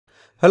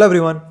Hello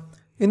everyone.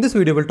 In this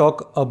video we'll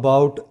talk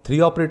about three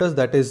operators,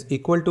 that is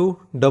equal to,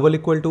 double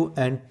equal to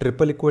and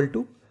triple equal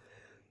to.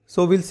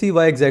 So we'll see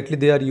why exactly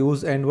they are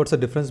used and what's the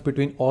difference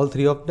between all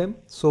three of them.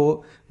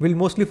 So we'll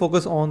mostly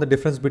focus on the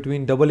difference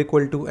between double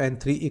equal to and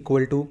three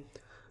equal to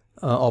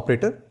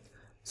operator.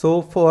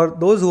 So for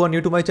those who are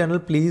new to my channel,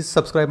 please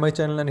subscribe my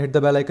channel and hit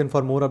the bell icon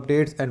for more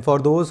updates. And for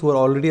those who are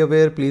already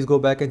aware, please go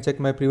back and check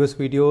my previous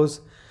videos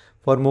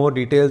for more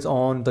details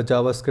on the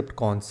JavaScript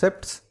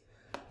concepts.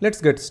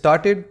 Let's get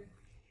started.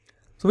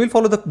 So we'll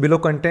follow the below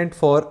content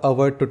for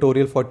our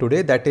tutorial for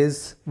today. That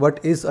is, what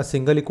is a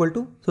single equal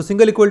to? So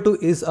single equal to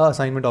is a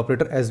assignment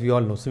operator, as we all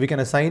know. So we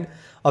can assign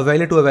a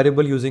value to a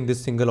variable using this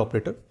single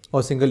operator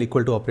or single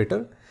equal to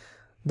operator.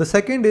 The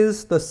second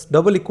is the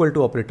double equal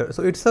to operator.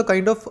 So it's a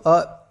kind of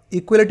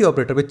equality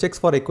operator which checks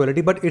for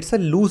equality, but it's a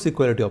loose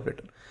equality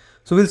operator.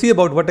 So we'll see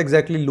about what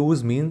exactly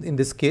loose means in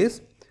this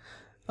case.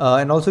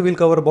 And also we'll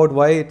cover about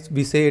why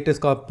we say it is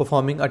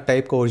performing a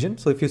type coercion.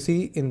 So if you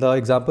see in the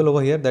example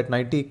over here that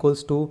 90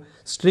 equals to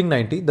string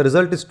 90, the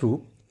result is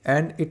true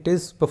and it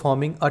is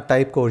performing a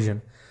type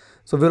coercion.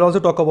 So we'll also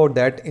talk about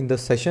that in the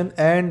session.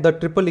 And the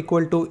triple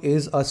equal to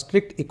is a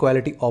strict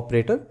equality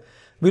operator.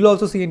 We'll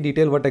also see in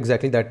detail what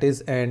exactly that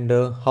is and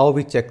how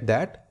we check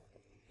that.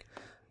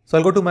 So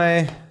I'll go to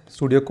my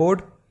studio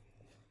code.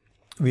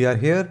 We are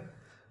here.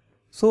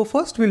 So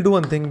first we'll do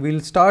one thing.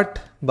 We'll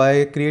start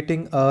by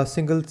creating a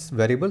single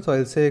variable. So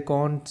I'll say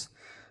const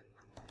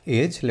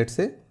age, let's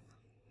say,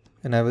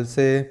 and I will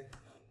say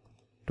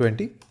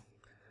 20.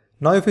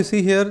 Now if you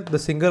see here, the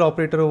single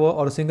operator over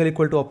or single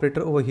equal to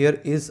operator over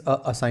here is a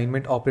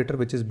assignment operator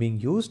which is being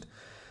used.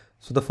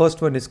 So the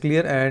first one is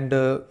clear and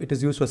it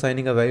is used for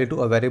assigning a value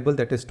to a variable,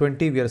 that is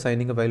 20. We are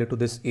assigning a value to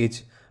this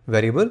age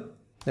variable.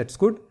 That's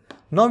good.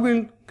 Now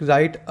we'll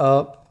write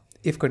a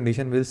if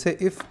condition. We'll say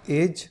if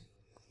age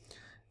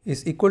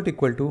is equal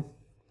to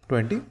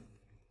 20,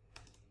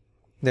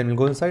 then we'll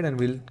go inside and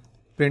we'll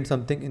print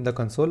something in the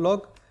console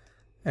log,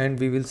 and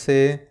we will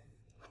say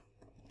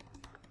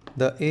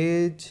the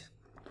age,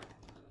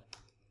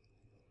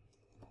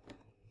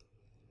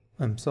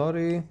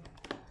 the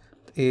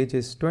age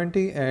is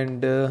 20,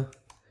 and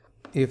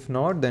if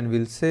not, then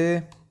we'll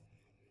say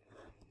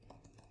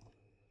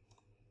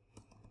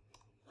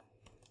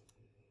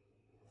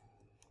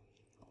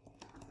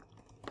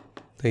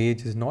the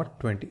age is not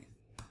 20.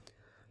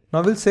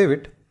 Now we'll save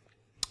it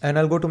and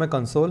I'll go to my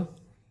console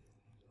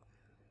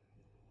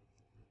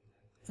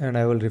and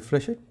I will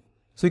refresh it.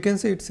 So you can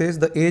see it says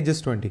the age is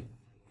 20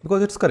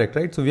 because it's correct,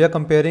 right? So we are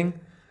comparing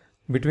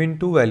between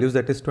two values,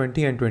 that is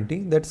 20 and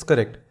 20. That's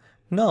correct.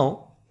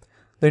 Now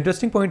the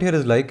interesting point here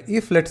is, like,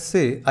 if let's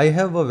say I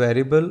have a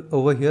variable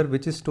over here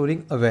which is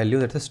storing a value,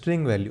 that's a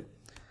string value.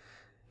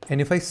 And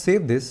if I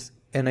save this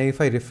and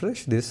if I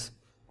refresh this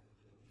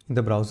in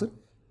the browser,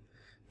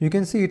 you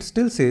can see it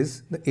still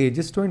says the age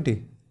is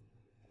 20.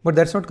 But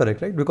that's not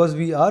correct, right? Because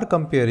we are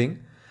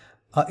comparing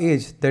a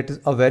age, that is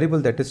a variable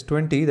that is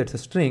 20, that's a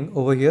string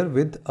over here,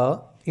 with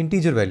a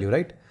integer value,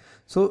 right?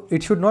 So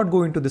it should not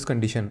go into this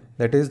condition,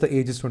 that is the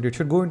age is 20. It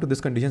should go into this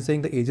condition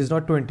saying the age is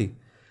not 20.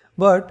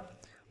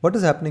 But what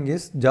is happening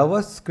is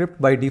JavaScript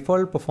by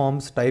default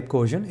performs type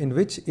coercion, in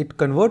which it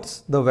converts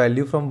the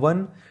value from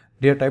one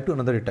data type to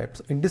another data type.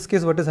 So in this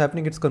case, what is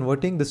happening? It's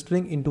converting the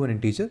string into an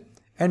integer,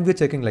 and we're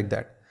checking like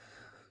that.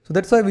 So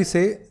that's why we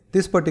say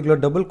this particular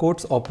double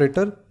quotes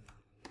operator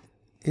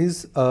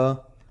is a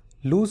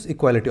loose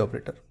equality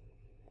operator,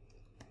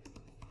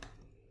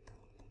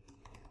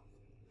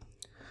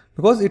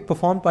 because it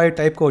performed by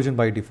type coercion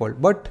by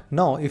default. But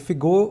now if we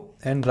go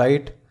and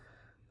write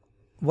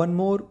one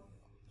more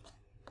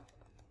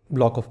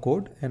block of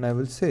code, and I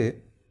will say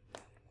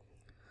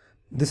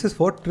this is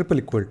for triple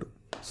equal to.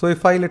 So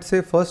if I, let's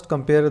say, first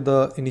compare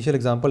the initial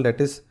example, that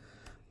is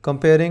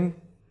comparing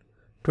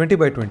 20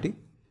 by 20.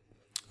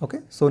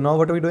 Okay, so now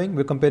what are we doing?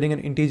 We're comparing an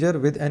integer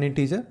with an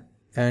integer.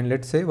 And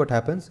let's say what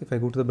happens if I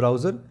go to the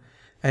browser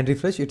and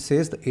refresh, it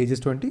says the age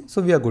is 20.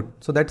 So we are good.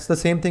 So that's the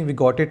same thing. We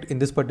got it in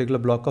this particular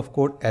block of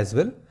code as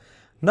well.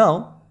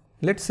 Now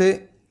let's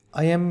say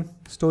I am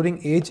storing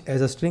age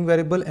as a string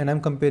variable and I'm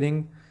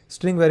comparing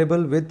string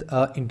variable with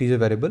an integer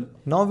variable.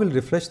 Now we'll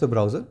refresh the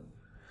browser.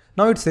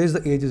 Now it says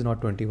the age is not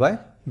 20. Why?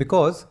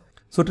 Because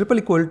so triple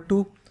equal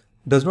to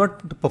does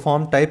not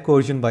perform type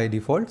coercion by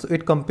default. So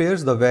it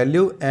compares the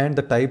value and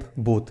the type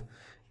both.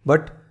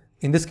 But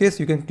in this case,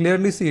 you can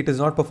clearly see it is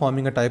not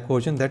performing a type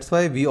coercion. That's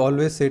why we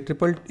always say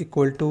triple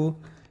equal to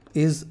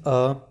is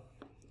a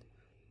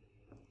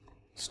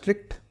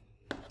strict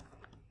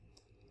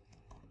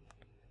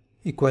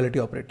equality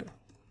operator.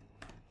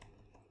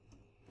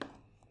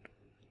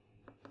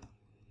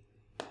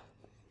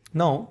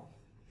 Now,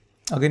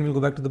 again, we'll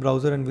go back to the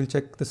browser and we'll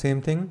check the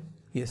same thing.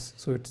 Yes,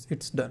 so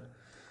it's done.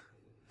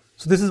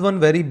 So this is one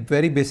very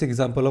basic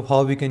example of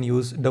how we can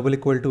use double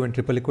equal to and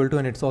triple equal to,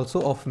 and it's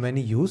also of many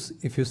use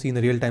if you see in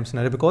the real-time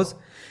scenario, because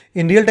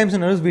in real-time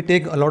scenarios we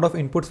take a lot of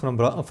inputs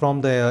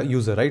from the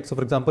user, right? So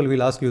for example,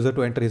 we'll ask user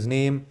to enter his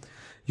name,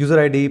 user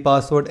ID,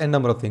 password, and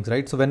number of things,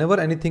 right? So whenever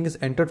anything is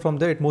entered from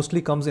there, it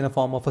mostly comes in a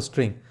form of a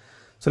string.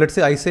 So let's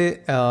say I say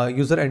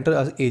user enter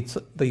as age.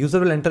 So the user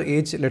will enter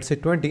age, let's say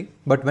 20,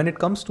 but when it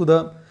comes to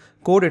the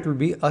code, it will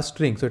be a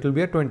string. So it will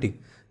be a 20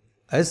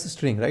 as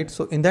string, right?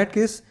 So in that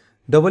case,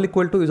 double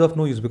equal to is of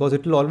no use because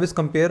it will always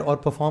compare or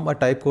perform a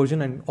type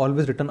coercion and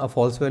always return a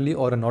false value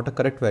or a not a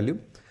correct value.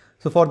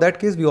 So for that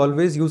case, we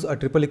always use a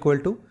triple equal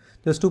to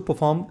just to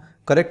perform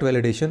correct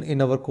validation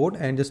in our code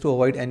and just to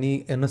avoid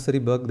any unnecessary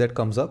bug that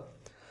comes up.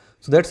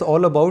 So that's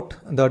all about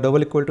the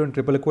double equal to and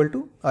triple equal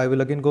to. I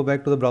will again go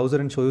back to the browser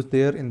and show you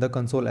there in the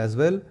console as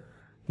well.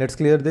 Let's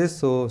clear this.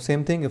 So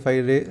same thing, if I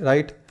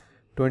write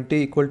 20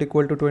 equal to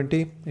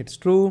 20, it's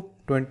true.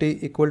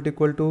 20 equal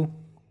to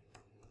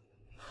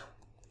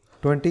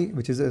 20,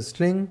 which is a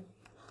string,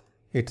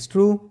 it's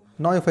true.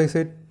 Now if I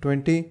say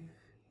 20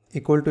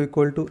 equal to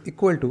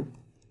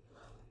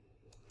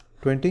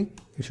 20,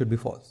 it should be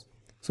false.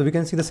 So we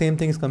can see the same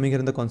thing is coming here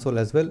in the console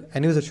as well.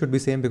 Anyways, it should be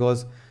same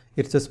because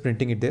it's just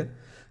printing it there.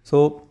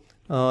 So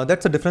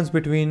that's the difference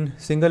between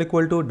single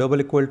equal to,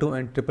 double equal to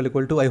and triple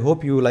equal to. I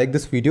hope you like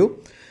this video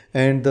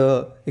and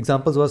the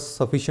examples was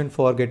sufficient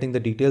for getting the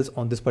details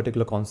on this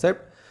particular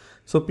concept.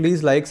 So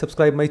please like,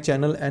 subscribe my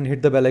channel and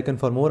hit the bell icon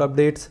for more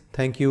updates.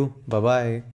 Thank you. Bye bye.